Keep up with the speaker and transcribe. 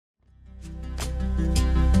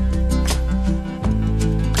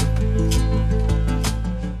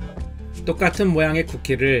똑같은 모양의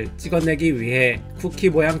쿠키를 찍어내기 위해 쿠키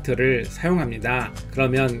모양틀을 사용합니다.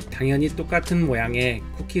 그러면 당연히 똑같은 모양의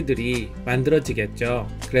쿠키들이 만들어지겠죠.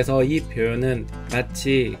 그래서 이 표현은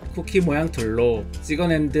마치 쿠키 모양틀로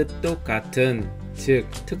찍어낸 듯 똑같은, 즉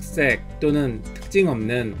특색 또는 특징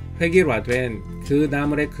없는 획일화된 그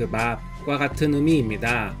나물의 그 밥과 같은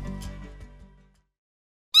의미입니다.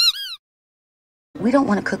 We don't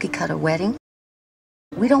want a cookie cutter wedding.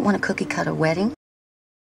 We don't want a cookie cutter wedding.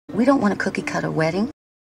 We don't want a cookie cutter wedding.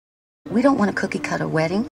 We don't want a cookie cutter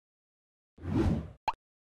wedding.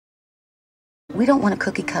 We don't want a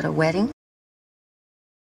cookie cutter wedding.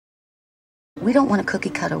 We don't want a cookie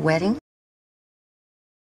cutter wedding.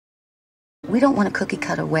 We don't want a cookie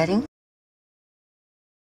cutter wedding.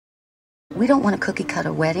 We don't want a cookie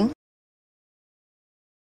cutter wedding.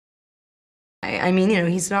 I mean,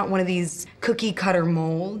 he's not one of these cookie cutter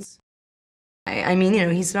molds. I mean,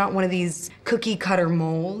 he's not one of these cookie cutter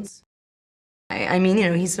molds. I mean,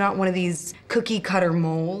 he's not one of these cookie cutter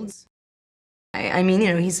molds. I mean,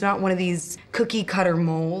 he's not one of these cookie cutter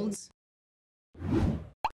molds.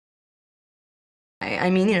 I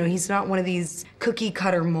mean, he's not one of these cookie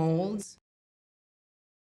cutter molds.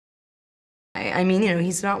 I mean,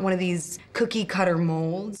 he's not one of these cookie cutter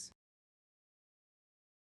molds.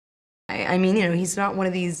 I mean, he's not one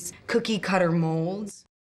of these cookie cutter molds.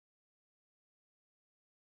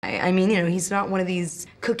 I mean, he's not one of these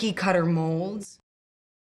cookie cutter molds.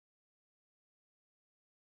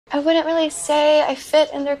 I wouldn't really say I fit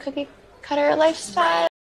in their cookie cutter lifestyle.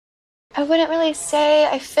 I wouldn't really say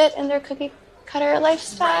I fit in their cookie cutter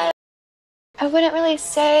lifestyle. I wouldn't really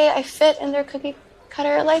say I fit in their cookie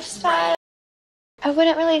cutter lifestyle. I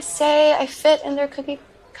wouldn't really say I fit in their cookie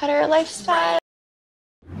cutter lifestyle.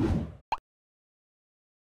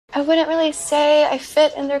 I wouldn't really say I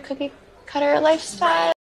fit in their cookie cutter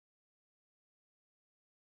lifestyle.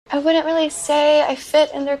 I wouldn't really say I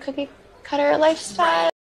fit in their cookie cutter lifestyle.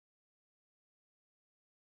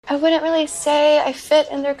 I wouldn't really say I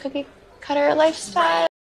fit in their cookie cutter lifestyle.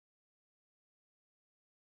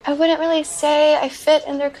 I wouldn't really say I fit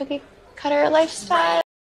in their cookie cutter lifestyle.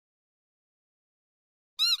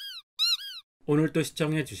 오늘도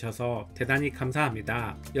시청해주셔서 대단히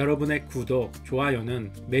감사합니다. 여러분의 구독,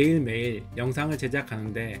 좋아요는 매일매일 영상을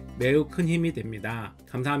제작하는데 매우 큰 힘이 됩니다.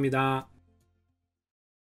 감사합니다.